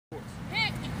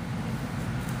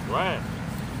Right.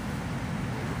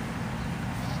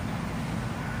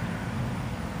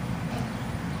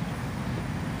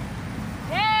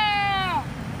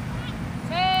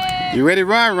 You ready to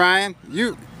run, Ryan?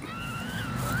 You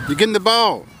getting the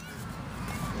ball.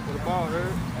 Get the ball,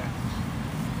 Eric.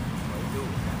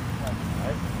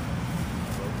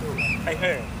 Hey,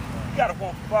 Eric, you gotta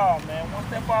want the ball, man. Once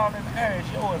that ball in the air,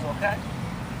 it's yours, okay?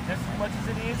 Just as much as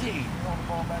it is here. You want the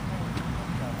ball back there?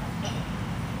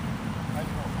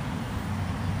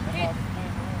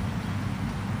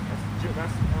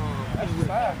 That's the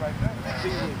side right there.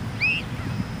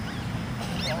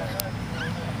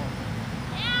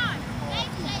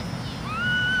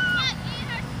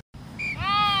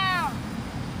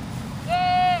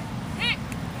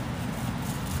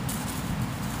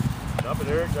 Jump it,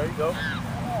 Eric. There you go.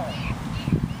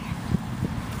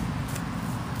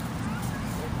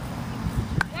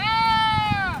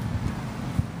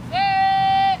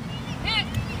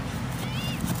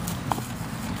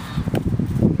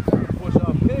 Push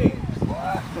off King. I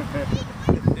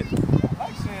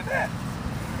like seeing that.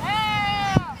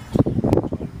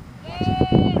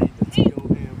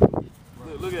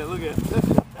 Look at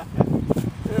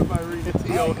everybody reading the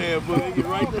T.O. handbook. They get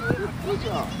right there. Good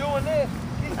job. Doing this.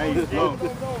 Hey, you slow.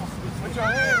 With your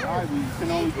hands. All right, we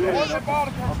can only do You it. want that ball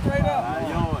to come straight up.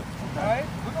 Yours. Alright?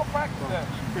 We're gonna practice that.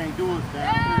 You can't do it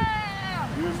down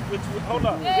here. Switch with, hold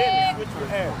up. Dennis, switch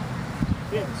with Aaron.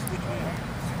 Dennis, switch with Aaron.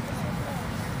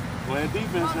 Playing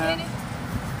defense now.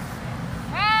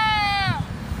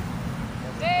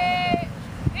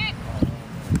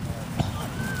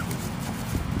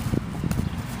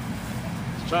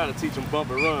 He's trying to teach him bump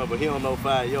and run, but he don't know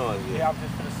 5 yards yet. Yeah, I'm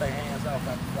just gonna say hands off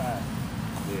after 5.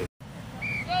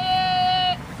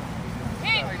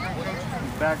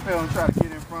 Backpedal and try to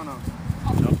get in front of him.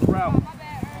 Jump the route.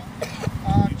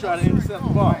 You try to intercept the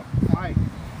ball. Mike.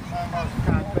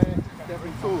 Contact. Step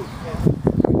into it.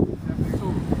 Step into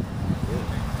it.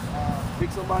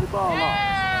 Pick somebody's ball off.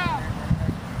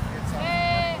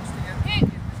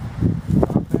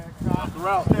 Jump the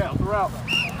route. Jump the route.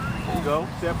 There you go.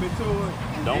 Step into it.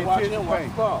 Don't watch him. Watch the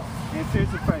ball.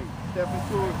 Anticipate. Step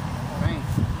into it. Bang.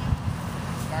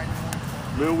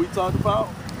 Remember we talked about?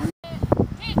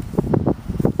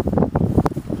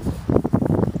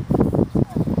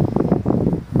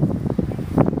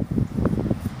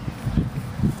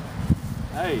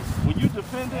 Hey, when you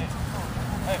defend it,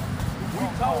 hey, we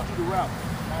told you the route.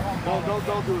 Don't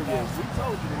do it again. We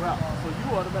told you the route. So you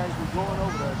automatically going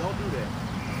over there. Don't do that.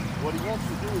 What he wants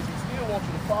you to do is he still wants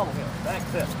you to follow him. Back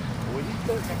step. When he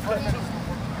cuts and cuts you,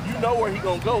 you know where he's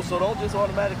gonna go, so don't just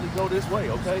automatically go this way,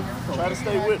 okay? Try to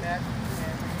stay with him.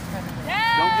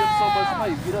 Don't give him so much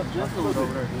space. Get up just a little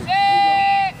bit. There you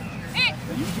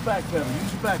go. Use your back pedal.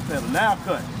 Use your back pedal. Now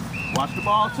cut. Watch the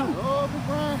ball too.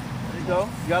 There you go.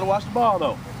 You gotta watch the ball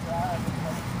though.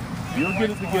 You'll get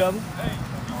it together. Hey,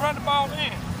 you run the ball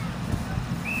in.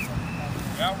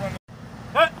 Y'all run it.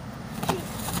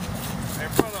 In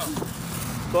front of him.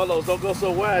 Carlos, don't go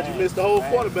so wide. You missed the whole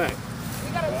quarterback.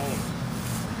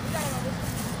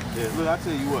 Yeah, look, I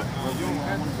tell you what. Well, you don't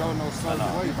have to go no certain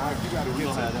way, Mike. You got to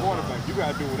get to the quarterback. You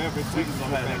got to do whatever it takes to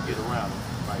get around him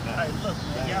right now. Hey, look,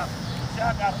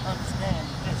 y'all got to understand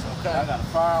this, okay? I got to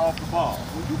fire off the ball.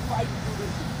 When you fight through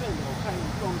this defender, okay,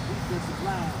 you on the defensive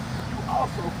line, you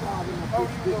also fall in a big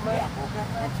gap, okay?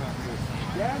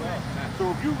 Yeah?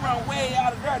 So if you run way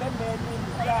out of there, that man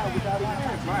didn't slide without even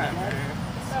touching you, man.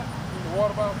 The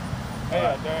water bottle?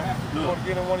 Hey, man, you want to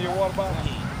get in one of your water bottles?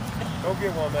 Go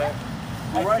get one, man.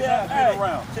 But right now, get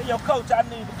around. Tell your coach I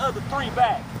need the other 3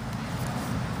 back.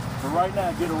 But right now,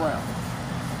 get around.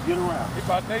 Get around. It's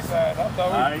about their side. I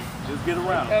thought All right, just get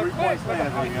around. 3-point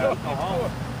stance on you. Go home.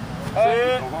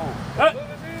 Sit. Go home.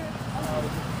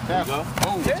 There you go.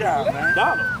 Good job, man.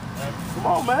 Donald. Come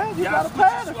on, man. You got a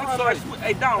pad in front of you.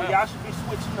 Hey, Donald, y'all should be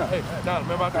switching up. Hey, Donald,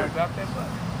 remember I told you drop that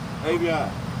button. ABI.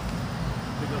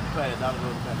 Pick up the pad. Donald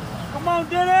goes back to the line. Come on,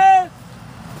 Dennis.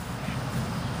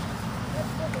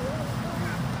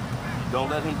 Don't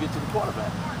let him get to the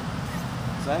quarterback.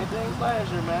 Same thing as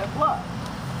last year, man. Block.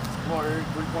 Come on, Eric.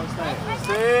 3-point stance.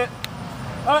 Sit.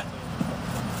 Hut.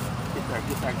 Get there.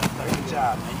 Good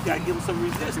job, man. You got to give him some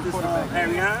resistance,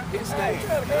 Ariane. Hit stage.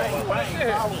 Bang.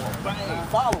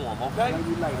 Follow him, okay?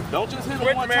 Don't just hit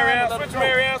him one time and let him go.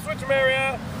 Switch him,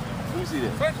 Ariane. Let me see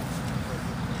this. Switch him.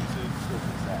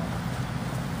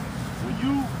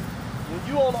 When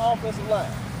you on the offensive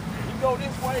line, you go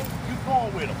this way, you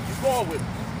going with him.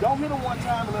 Don't hit him one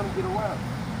time and let him get around.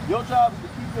 Your job is to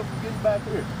keep him from getting back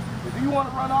here. If you want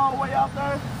to run all the way out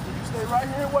there, then you stay right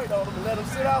here and wait on him and let him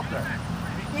sit out there.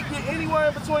 If he get anywhere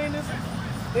in between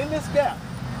in this gap,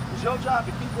 you It's your job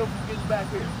to keep him from getting back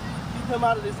here. Keep him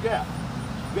out of this gap.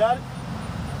 You got it?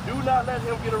 Do not let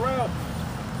him get around you.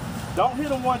 Don't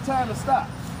hit him one time and stop.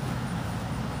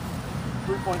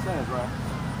 3-point stance, right?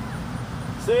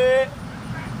 Sit.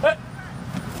 Hey.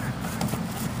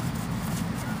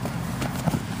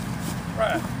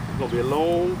 Right. It's gonna be a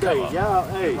long day. Y'all,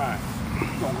 hey. Right.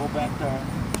 You're gonna go back there,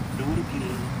 do it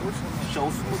again, show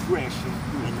some aggression,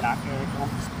 and knock Eric off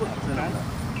the spot, okay?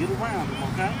 Get around him,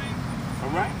 okay? All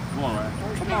right? Come on, right?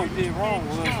 Come on, you did wrong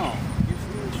was You stand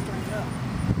straight up.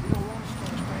 You don't want to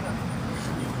stand straight up.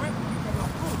 You grip, you come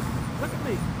up. Look at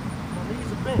me. My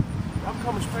knees are bent. I'm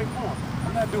coming straight for him.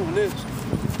 I'm not doing this.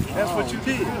 That's what you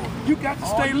did. You got to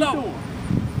stay low.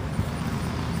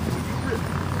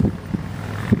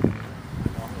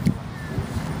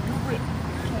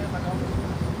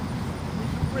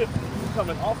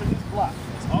 Coming off of his block.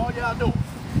 That's all y'all doing.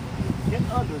 Get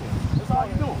under him. That's all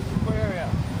you're doing. Go ahead.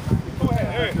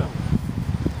 There you go.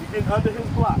 You get under his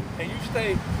block. And you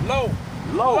stay low.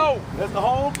 Low. That's the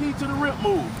whole key to the rip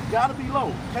move. You gotta be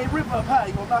low. Can't rip up high,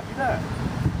 he's gonna knock you down.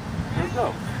 Let's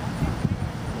go.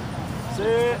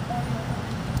 Sit.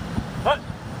 Hut.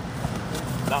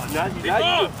 Now you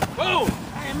Boom.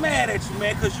 I ain't mad at you,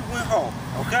 man, because you went home,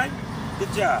 okay?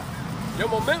 Good job. Your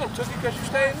momentum took you because you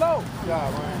stayed low.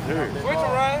 Here. Switch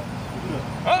around.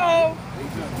 Uh-oh.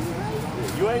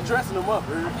 You ain't dressing him up,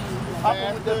 Ryan. Pop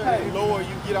him with that pad. Lower,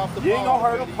 you get off the You ain't gonna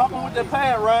hurt him. Pop him with that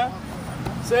pad, Ryan.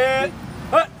 Said,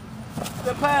 hut.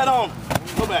 That pad on him.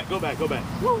 Go back.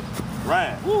 Woo.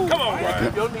 Ryan. Woo. Come on, Ryan.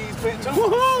 Keep your knees bent too.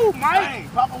 Woohoo,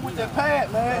 Mike! Pop him with that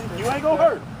pad, man. You ain't gonna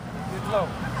hurt him. Get low.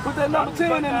 Put that number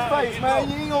 10 in his face, man.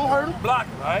 You ain't gonna hurt him. Block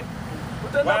it, right?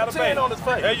 Put that number 10 on his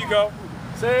face. There you go.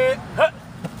 Said, hut.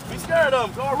 Be scared of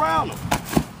him. Go around him.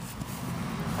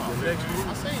 I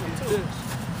seen him too.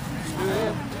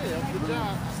 Yeah, good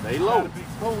job. Stay low.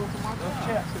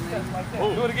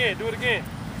 Do it again.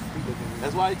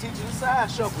 That's why he teaches you the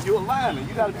side shuffle. You're a lineman.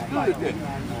 You gotta be good at that.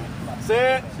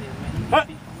 Said, hut.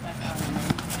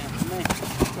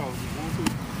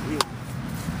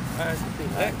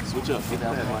 Switch up. Get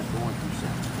that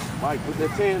Mike, put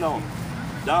that 10 on.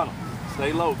 Donald,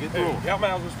 stay low. Get through him. Y'all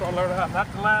man was trying to learn how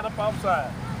not to line up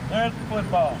offside. There's the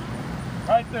football.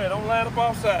 Right there. Don't line up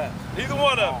offside. Either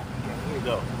one of them. Here we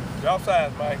go. Y'all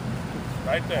sides, Mike.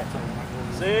 Right there.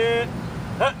 Sit.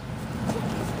 Hut.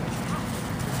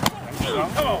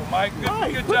 Come on, Mike.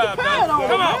 Good put job, the man. pad on,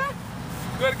 Come man. on.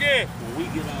 Do it again. When we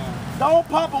get on. Don't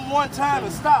pop him one time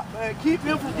and stop, man. Keep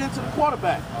him from getting to the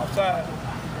quarterback. Offside.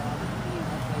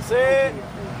 Sit.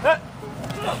 Hut.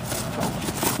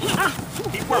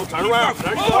 Keep working. Turn around.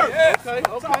 There you go. Yeah.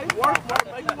 Okay. Work.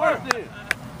 Make it work then.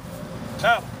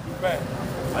 Now, back.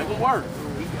 Make him work.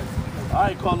 All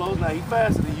right, Carlos. Now he's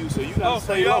faster than you, so you gotta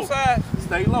stay low. Outside.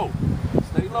 Stay low.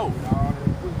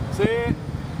 Sit.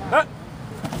 Hut.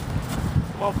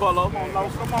 Come on, Carlos.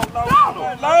 Come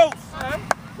on, Los.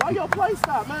 Why your play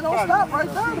stop, man? Don't stop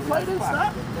right there. The play didn't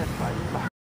stop.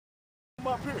 Come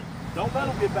up here. Don't let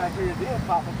him get back here and then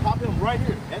pop him. Pop him right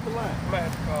here at the line. I'm going to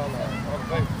have to call on the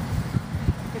baby.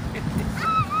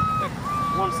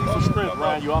 Want to see some strength,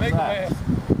 Ryan? You offside.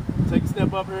 Take a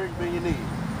step up here and bend your knees.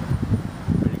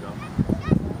 There you go.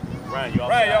 Ryan, you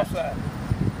offside. Ryan, you offside.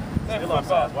 Still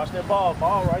offside. Watch that ball.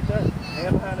 Ball right there.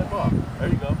 Hand behind that ball. There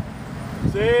you go.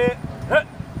 Sit. Hut.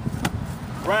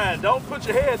 Ryan, don't put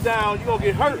your head down. You're going to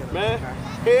get hurt, man.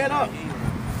 Head up.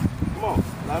 Come on.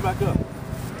 Line back up.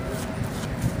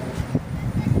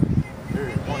 There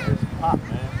it is. One of this pop,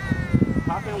 man.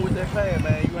 Pop in with that pad,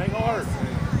 man. You ain't going to hurt.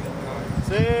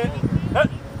 Sit. Hut.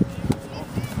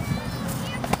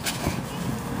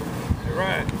 Hey,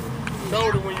 Ryan,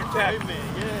 shoulder when you tap.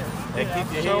 And keep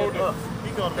your shoulder head up.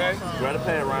 Okay. Grab the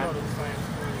pad, Ryan.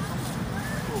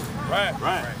 Right.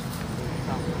 Right.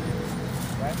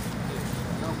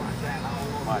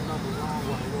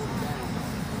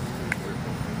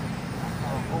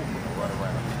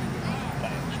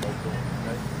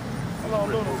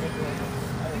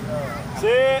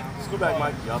 Sit. Scoot back,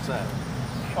 Mike. You outside.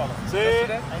 Sit.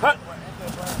 Hut.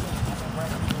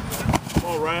 Come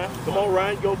on, Ryan. Come on,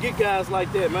 Ryan. You gonna get guys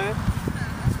like that, man.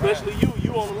 Especially you.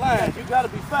 You on the line. You gotta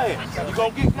be fast. You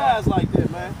gonna get guys like that,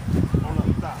 man.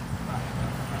 Stop.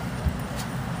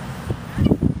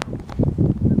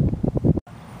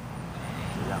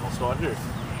 Y'all gonna start here.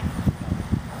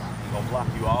 He's gonna block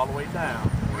you all the way down.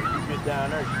 When you get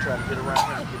down there, you try to get around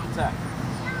here and get the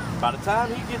tackle. By the time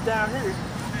he get down here, you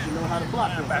should know how to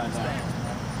block him by now.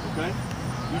 Okay?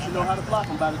 You should know how to block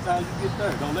him by the time you get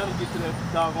there. Don't let him get to that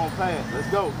doggone pass. Let's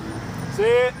go.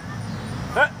 Sit.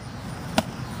 Hut.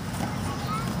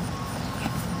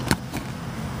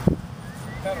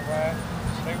 Pedal, Ryan.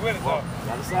 Stay with it, though.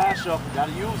 Gotta side shuffle.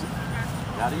 Gotta use it.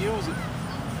 Gotta use it.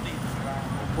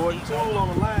 Important tool on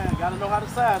the line. Gotta know how to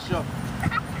side shuffle.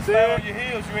 Stay on your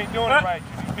heels. You ain't doing it right.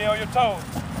 You need to be on your toes.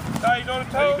 Now you doing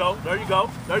the toes? There you go.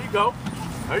 There you go.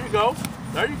 There you go.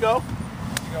 There you go.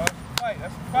 That's a fight.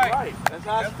 That's a fight. Right. That's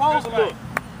how it's supposed to look.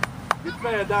 Get the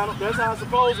pad, Donald. That's how it's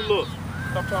supposed to look.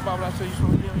 I'm talking about when I say you're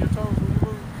supposed to be on your toes when you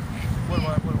move. What do I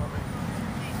mean?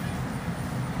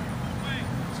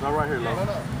 It's not right here, Lo. No.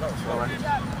 It's not right here.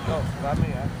 No, what I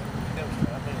mean.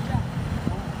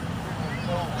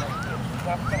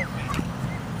 Top of your feet.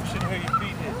 You shouldn't hear your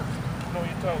feet hit. You know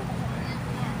your toes.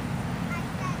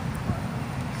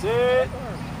 Sit.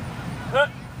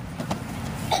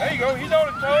 There you go. He's on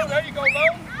the toes. There you go, Lo.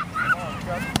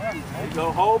 There you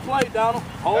go. Whole play, Donald.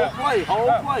 Whole play.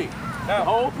 Whole play. Now.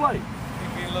 Whole play. You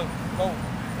get a little low.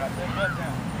 Got that butt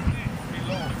down. Be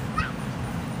low.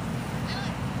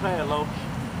 Pad low.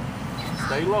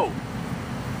 Stay low.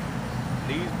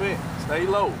 Knees bent. Stay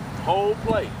low. Whole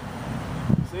play.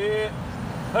 Sit.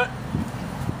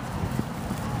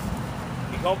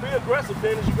 He's gonna be aggressive,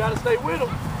 Dennis. You gotta stay with him.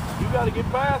 You gotta get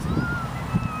past him.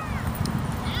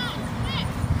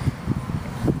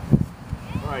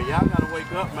 Alright, y'all gotta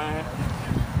wake up, man.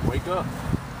 Wake up.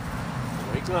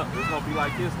 Wake up. It's gonna be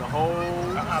like this the whole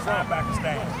Line back and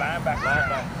stand. Line back.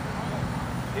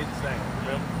 Hit the stand.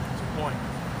 Remember? 2 points.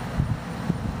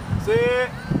 Sit.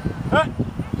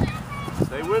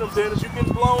 Stay with him, Dennis. You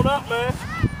getting blown up, man.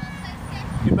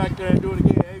 Get back there and do it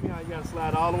again. Avion, you gotta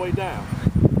slide all the way down.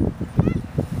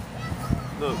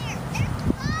 Look.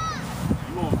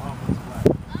 You on the offensive line.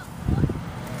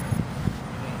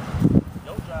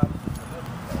 Your job is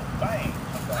to bang.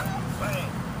 Bang.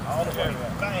 All the way.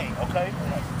 Bang. Okay?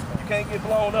 You can't get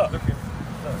blown up. Look at it.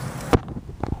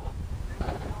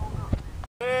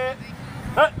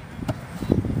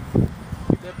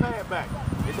 Get that pad back.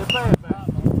 Get that pad back.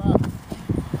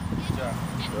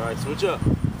 All right, switch up.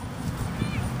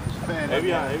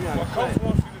 Avion. What coach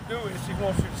wants you to do is he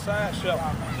wants you to side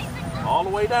shuffle. All the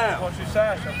way He down. wants you to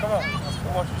side shuffle. Come on. He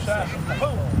wants you to side shuffle.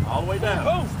 Boom. All the way down.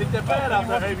 Boom. Stick that pad out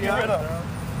there, Get rid Avion. of it.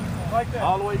 Like that.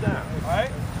 All the way down. All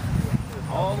right?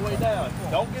 All the way down.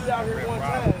 Don't get it out here one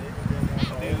time.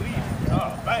 Then leave.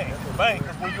 Bang. Bang.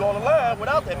 Because when you're on the line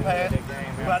without that pad,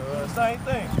 you got to do the same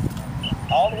thing.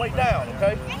 All the way down,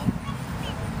 okay?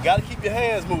 You got to keep your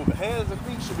hands moving. Hands and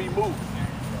feet should be moving.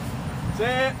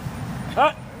 Set.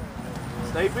 Cut.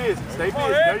 Stay busy. Stay busy.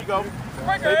 There you go.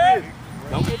 Stay busy.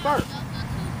 Don't get burnt.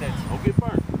 Don't get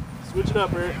burnt. Switch it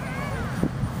up, Eric.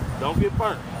 Don't get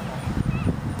burnt.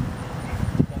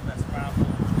 Let's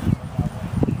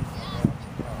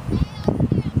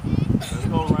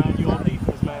go, Ryan. You on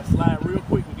defense, man. Slide real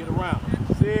quick and get around.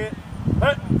 Sit.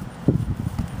 Hey.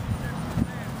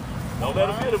 Don't let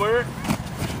him hit him, Eric.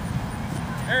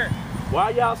 Eric. Why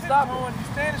y'all stopping? You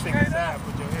standing straight up.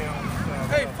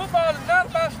 Hey, football is not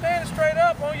about standing straight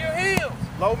up on your heels.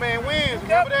 Low man wins. You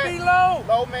got Remember to be that? low.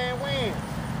 Low man wins.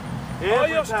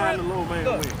 Every time the low man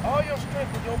wins. All your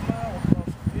strength and your power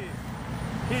comes from here.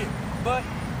 Here, butt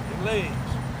and legs.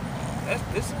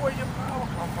 This is where your power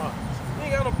comes from. You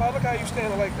ain't got no power. Look how you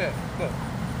standing like that. Look.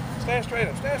 Stand straight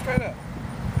up. Stand straight up.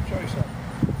 Show you something.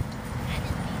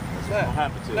 That's what's gonna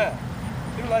happen to you. Now,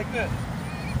 do like this.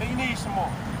 And you need some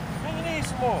more. And you need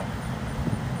some more.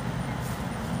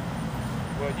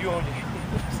 Well, you on your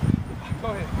heels. Go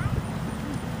ahead.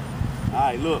 All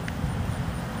right, look.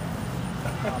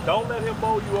 Don't let him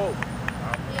bowl you over.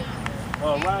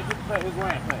 Ryan, get his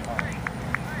Ryan pad.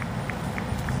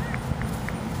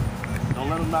 Don't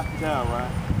let him knock you down,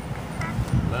 Ryan.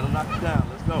 Let him knock you down.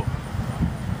 Let's go.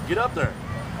 Get up there.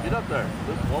 Get up there.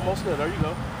 Look, one more step. There you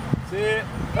go. Sit.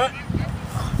 That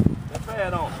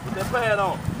pad on. Put that pad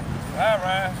on. All right,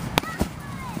 Ryan.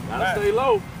 Gotta stay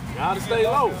low. Gotta stay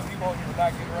low. He won't even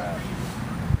not get around.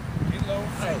 Get low,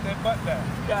 take that butt down.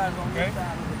 You guys on this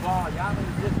side of the ball, y'all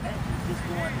ain't just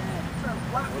going down.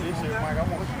 Well, this year, Mike, I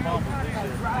want some fumbles this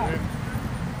year.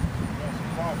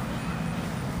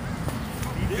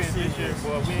 This year,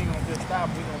 boy, we ain't gonna just stop.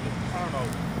 We gonna get the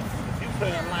turnover. If you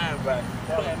play a linebacker,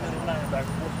 play a middle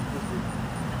linebacker, what's the difference?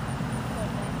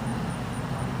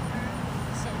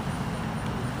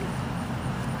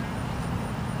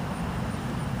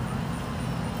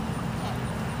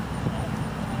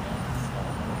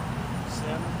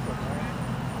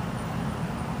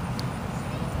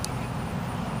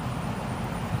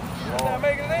 You're not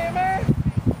making it in, man.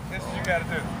 This is what you gotta do.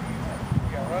 You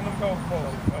gotta run them goal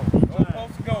posts.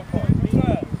 Goal posts.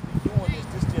 Doing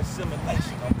this just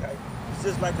simulation, okay? It's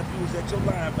just like if you was at your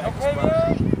linebacker Okay, spot.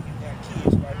 man. You got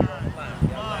kids right here on the line. You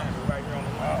got linemen right here on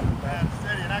the line.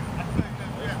 Steady, and I think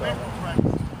that's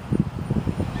practice.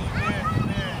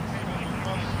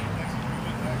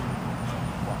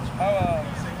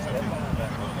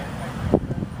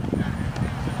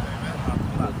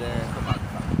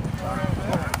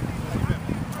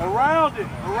 Around it.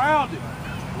 Around it.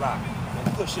 Lock.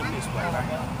 And push him this way.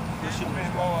 Push him this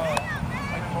way.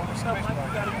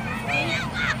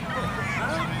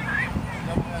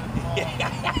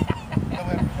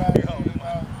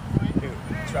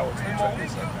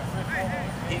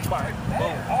 He's fine.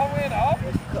 Boom. All the way in the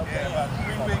office? Yeah, about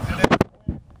 3 weeks.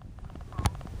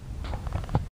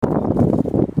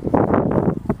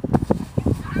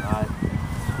 All right.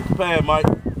 Get the pad, Mike.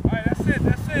 All right, that's it.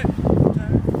 That's it.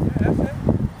 Yeah, that's it.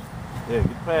 Yeah, get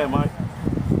the pad, Mike.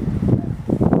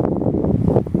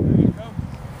 There you go.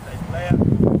 Take left.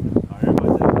 All right,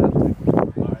 everybody take left.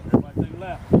 All right, everybody take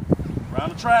left.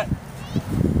 Round the track.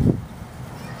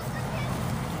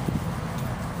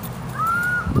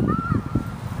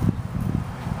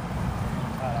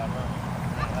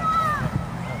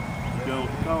 Go,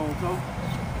 go.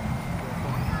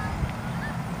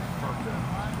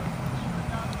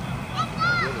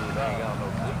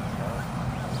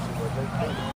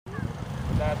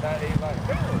 Not 8 like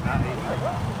that. Not 8 like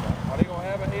that. Are they gonna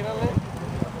have an 8 on it?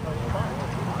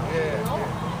 Yeah.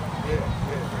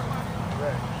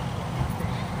 Right.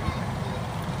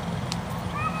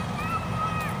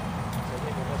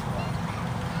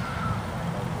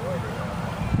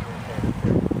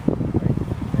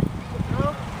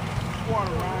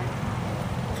 Water, Ryan.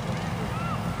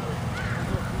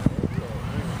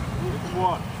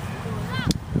 Water.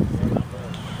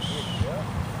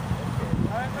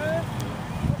 All right, man.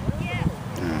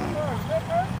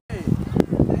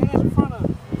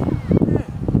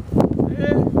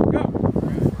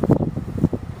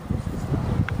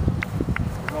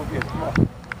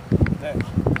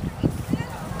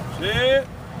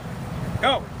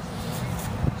 Go.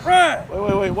 Right.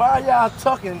 Wait. Why are y'all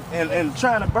tucking and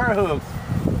trying to bear hug?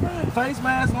 Face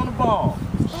mask on the ball.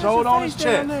 Shoulder on his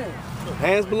chest.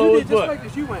 Hands below his butt. Just like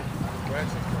this, you went.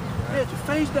 Yeah, your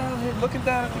face down here, looking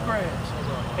down at the grass.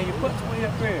 And your butt's way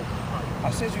up there. I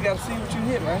said you got to see what you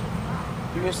hit, right?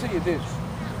 You didn't see it, did you?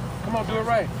 Come on, do it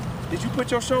right. Did you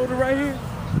put your shoulder right here?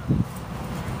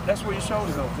 That's where your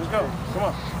shoulder goes. Let's go. Come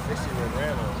on.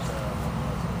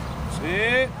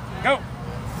 Sit. Go.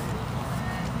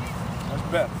 That's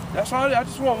better. That's all. I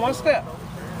just want one step.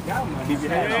 Keep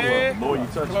your hand up. The more you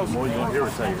touch it, the more you're going to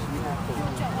irritate it.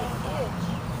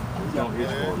 He's going to itch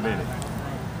for a minute.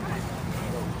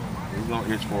 He's going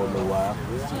to itch for a little while.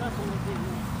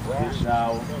 Get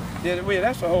shower. Yeah,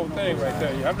 that's the whole thing right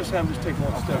there. I'm just having to take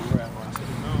one step around.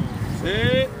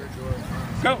 Sit.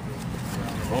 Go.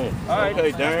 Boom. All right.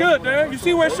 Okay, Darren. That's good, Darren. You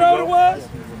see where his shoulder was?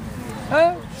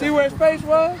 Huh? See where his face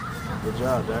was? Good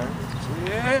job, Darren.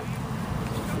 Yeah.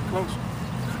 Close.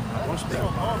 One step.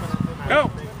 Go.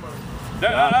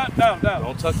 Down.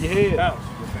 Don't tuck your head.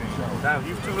 Down.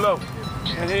 You too low.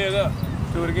 And head up.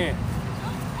 Do it again.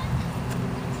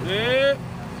 Sit.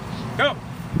 Go.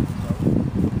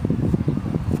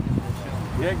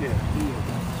 Yeah.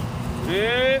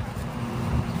 Sit.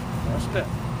 One step.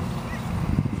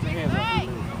 Put your hands up.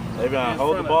 Maybe I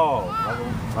hold the ball.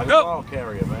 Like a ball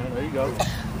carrier, man. There you go.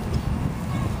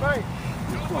 Right.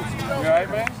 You all right,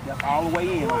 man? All the way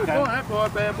in, okay? That boy,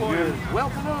 bad boy. Yeah.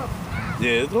 Welcome up.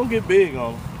 Yeah, it's going to get big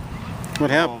on him. What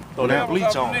happened? Throw that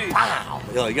bleach on him. Wow.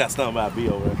 Yo, you got something about B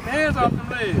over there. Hands off the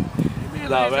legs.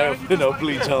 Nah, man, put no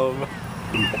bleach on him.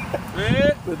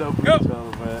 Put no bleach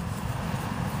on him, man.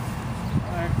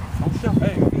 Hey,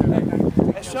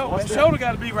 that shoulder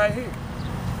got to be right here.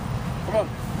 Come on.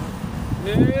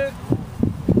 Yeah.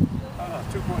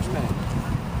 2-point stand.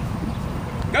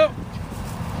 Go.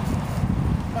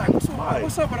 Mike,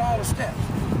 what's up with all the steps?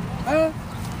 Huh?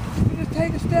 You just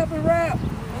take a step and wrap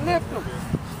and lift them.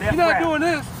 You're not doing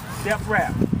this. Step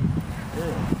wrap.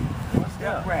 Yeah.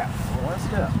 Step wrap. One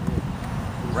step.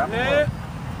 Wrap Yeah. them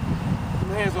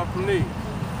up. Hands off the knee.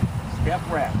 Step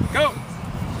wrap. Go.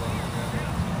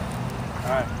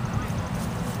 All right.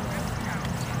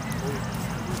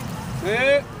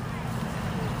 Sit.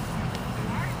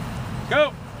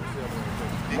 Go.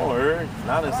 Come on, Eric.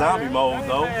 Not in zombie mode,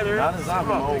 though. Not in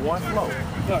zombie mode. One slow.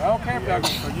 Look, I don't care if y'all go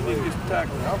slow. You need to get some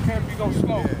tackling. I don't care if you go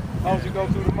slow, as long as you go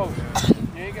through the motion.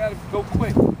 You ain't got to go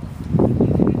quick.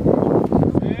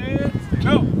 Sit.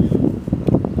 Go.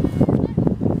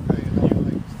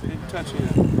 Didn't touch it.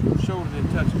 Shoulder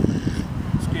didn't touch it.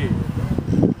 Scared.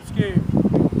 Scared.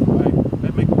 All right.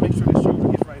 Make sure that shoulder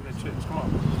gets right in that chest. Come on.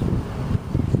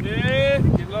 Sit.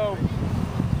 Get low.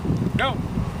 Go.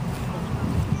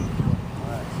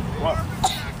 What?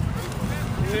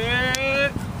 Yeah.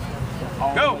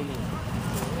 Go.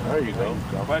 There you go.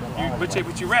 But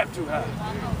you wrap too high.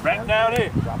 Wrap down here.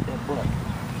 Drop that butt.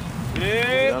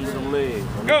 Yeah. Under them legs.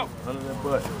 Go. Under that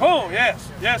butt. Boom.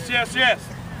 Yes. That's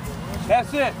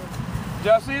it. Did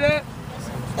y'all see that?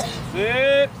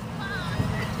 Sit.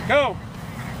 Go.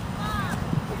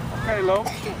 Okay, low.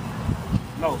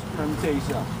 No, let me tell you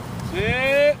something.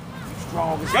 Sit. You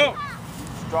strong as Go.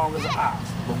 strong as an ox.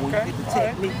 But when Okay. you get the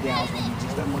technique down, it's gonna be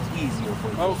just that much easier for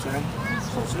you. Okay.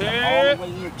 So step all the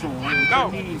way into him with Go.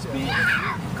 your knees bent.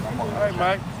 Come on. All right,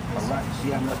 Mike. All right.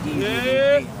 See how much easier Yeah.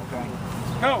 it is, okay?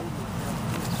 Go.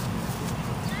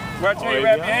 Watch your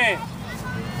wrap your hands.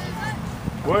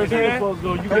 Where's he Okay. supposed to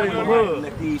go? You Hey, got the rub.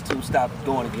 let these two stop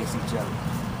going against each other.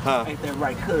 Huh? Ain't that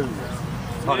right, cuz?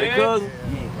 Oh, they Yeah. cousin?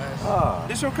 Yeah. Ah.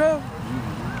 This your cousin?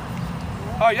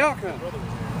 Oh, y'all cousin.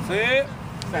 Sit.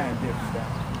 Same difference,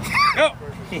 Go.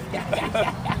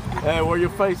 Hey, where your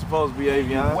face supposed to be,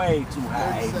 Avion? Way too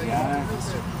high, Avion.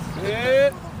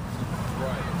 Sit.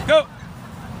 Go.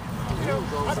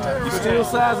 You still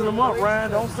sizing them up,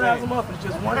 Ryan. Don't size them up. It's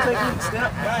just one technique.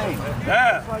 Step, bang.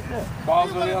 Yeah. Like that.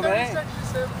 Balls on the other hand. All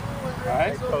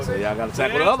right. So y'all got to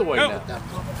tackle the other way Go. now.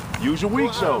 Use your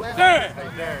weak shoulder. Turn.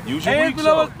 Use your Hands weak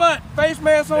below his shoulder. butt. Face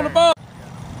mask on the ball.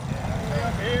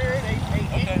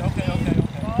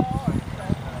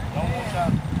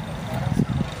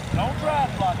 Don't try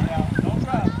to block it out. Don't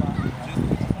try to block it. Just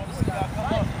want to see y'all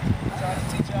come up. Try to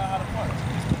teach y'all how to punch.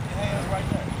 Just put your hands right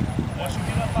there. Once you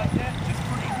get up like that, just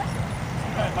breathe.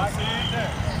 Okay, Mike, see it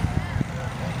there.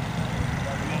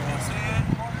 You're gonna see it.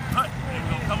 Cut. You're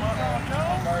gonna come up.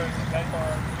 Okay.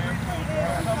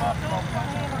 Come up.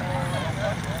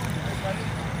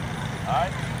 All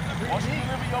right. Once you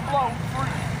deliver your blow,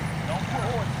 freeze. Don't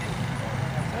push.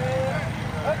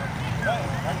 Right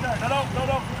there. No.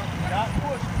 Not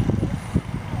push.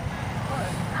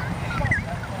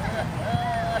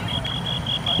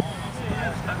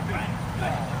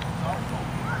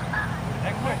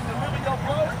 That quick, deliver your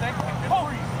blows, that quick to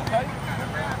freeze, okay?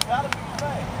 Gotta be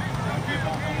fast.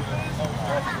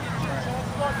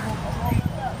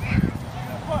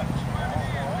 Punch.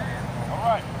 All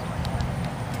right.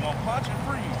 You're gonna punch and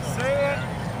freeze. Set.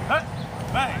 Hut.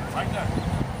 Bang. Right there.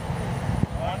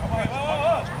 Okay,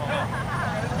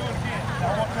 let's do it again. I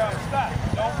want y'all to stop.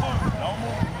 Don't move. Don't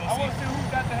move. I want to see who's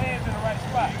got the hands in the right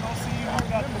spot. You're going to see who's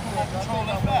got the control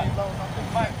of that.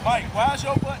 Mike, why's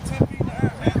your butt 10 feet in the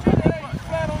air? Man, your head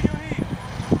flat on your head.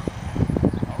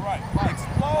 All right.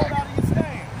 Explode out of your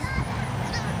stance.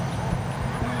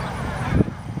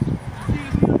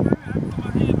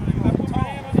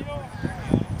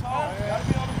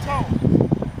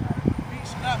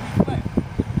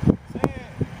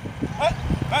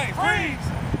 Bang, freeze!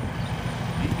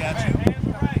 He got you. Hands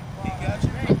right. He got you.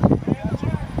 He got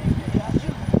you. He got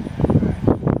you.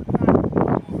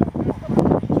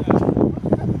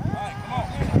 All right, come on.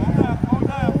 Come on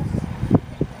down.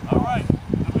 All right.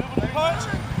 Deliver the punch.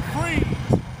 Freeze.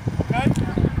 Okay?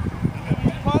 Deliver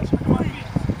the punch. Freeze.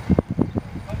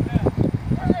 Put down.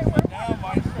 Put down,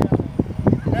 Mike.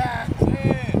 Stand.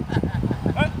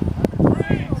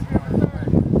 Freeze.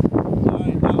 All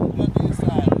right, now we got the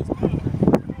inside. That's good.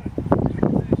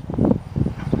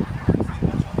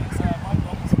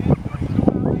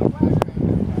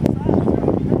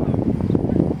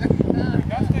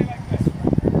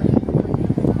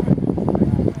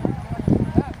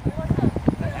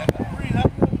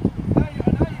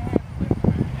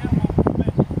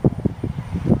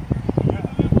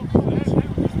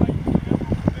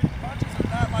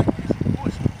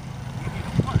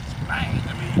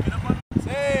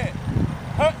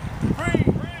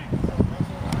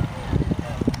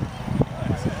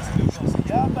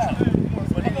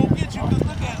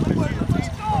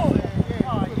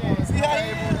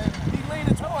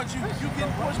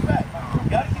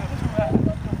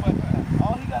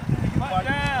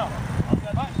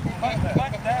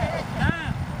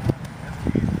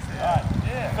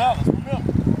 Fellas,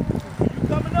 remember, when you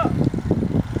coming up,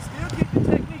 still keep the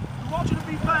technique. We want you to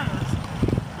be fast,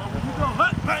 but when you go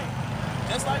bang,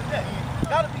 just like that,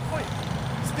 gotta be quick.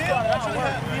 Still want you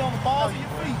to be on the balls of your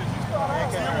feet.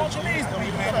 Still want your knees to be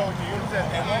bent,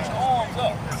 and want your arms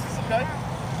up. Okay?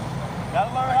 Gotta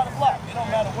learn how to block. It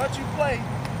don't matter what you play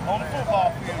on the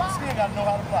football field, you still gotta know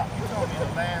how to block.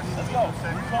 Let's go.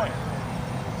 3 points.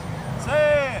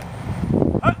 Set.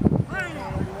 Free.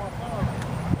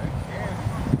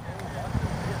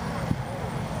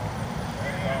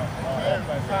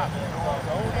 Let's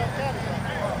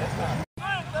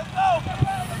go.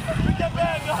 Pick that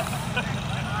bag up.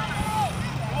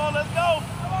 Come on, let's go.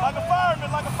 Like a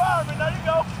fireman, like a fireman. There you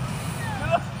go.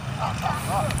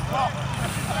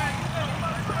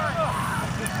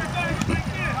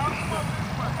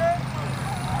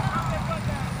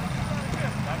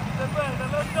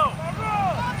 Let's go.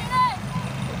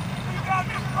 You got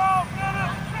me strong, man.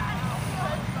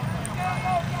 Go.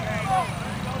 There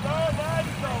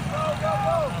you go.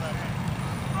 Go.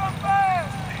 Run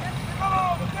fast.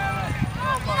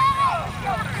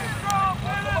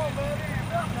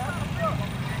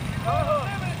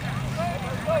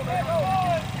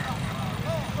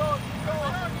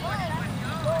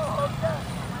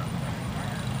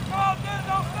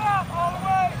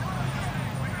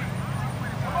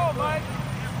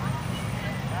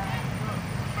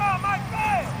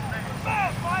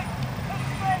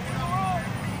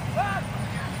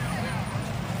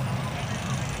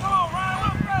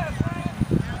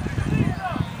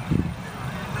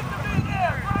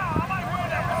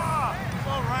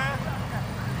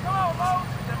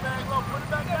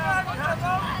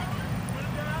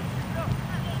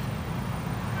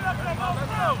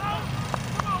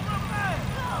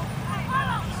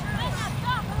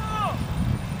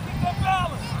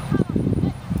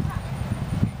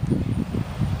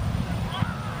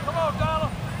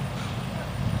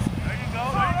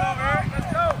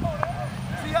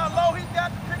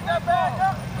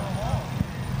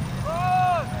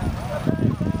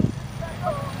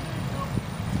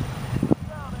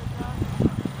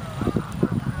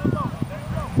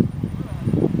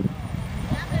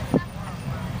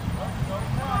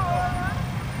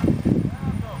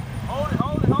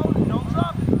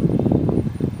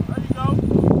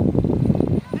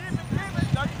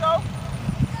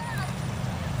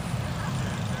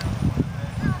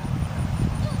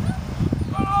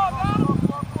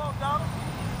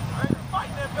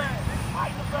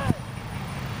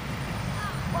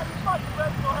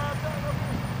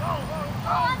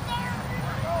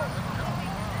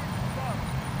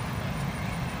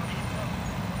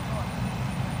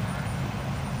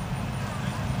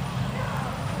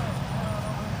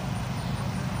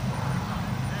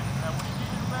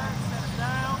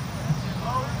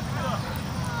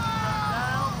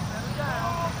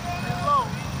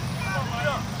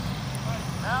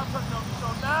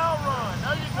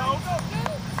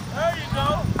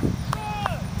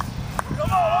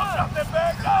 off that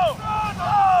bag. Go!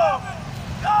 Go!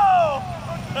 Go!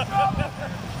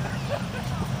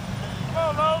 Come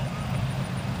on, Lo.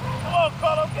 Come on,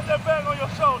 Carlo. Get that bag on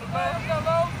your shoulder, man. Come on,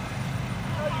 Lo.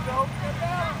 There you go. Get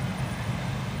down.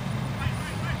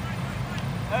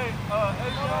 Hey, John,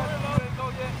 you ready to go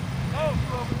yet? No,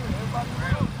 come over here. Everybody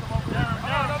come over here.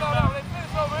 No. They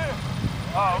finish over here.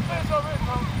 Oh, finish over here,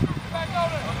 bro. Get back over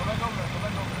there. Go back over there. Go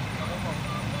back over there. Come on.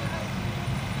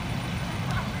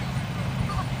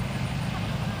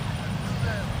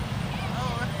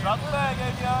 Drop the bag,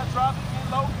 Avion. Drop it. Get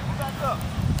low. Get it back up.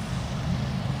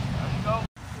 There you go.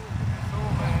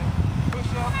 Cool, man.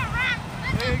 Push up.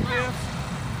 Leg lifts.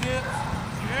 Dips.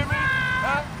 You hear me?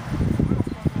 Huh?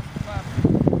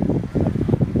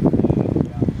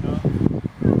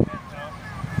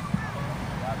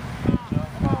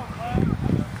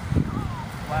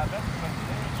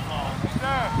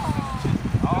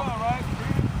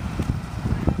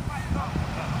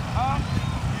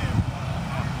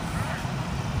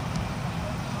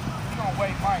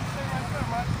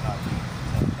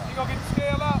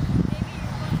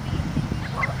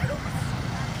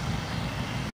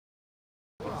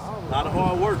 A lot of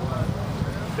hard work,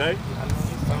 okay?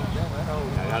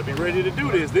 I gotta be ready to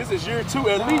do this. This is year 2,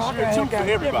 at least year 2 for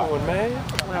everybody.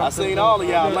 I seen all of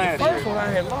y'all last year.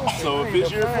 So if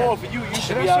it's year 4 for you, you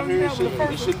should be out here. It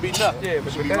shouldn't be nothing. Yeah,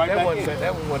 but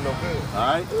that one wasn't no good.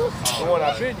 All right. The one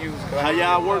I should use. How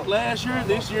y'all worked last year?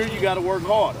 This year you gotta work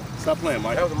harder. Stop playing,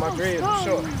 Mike. That was my dream for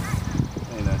sure.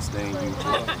 Ain't that stain you,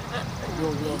 bro.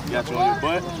 Got you on your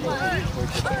butt?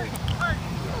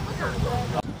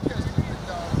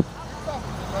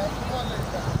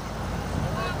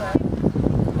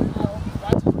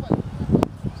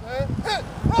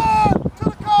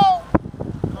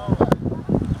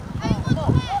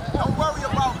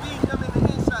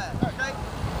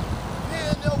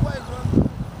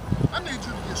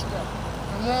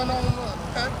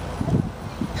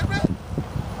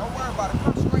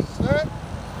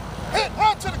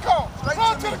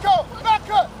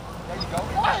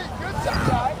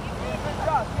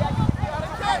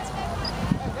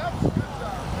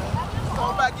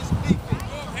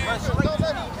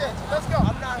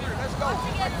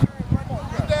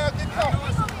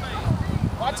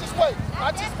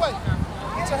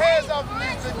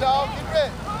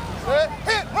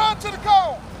 Hit, run to the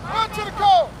cone, run to the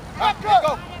cone, back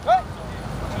up.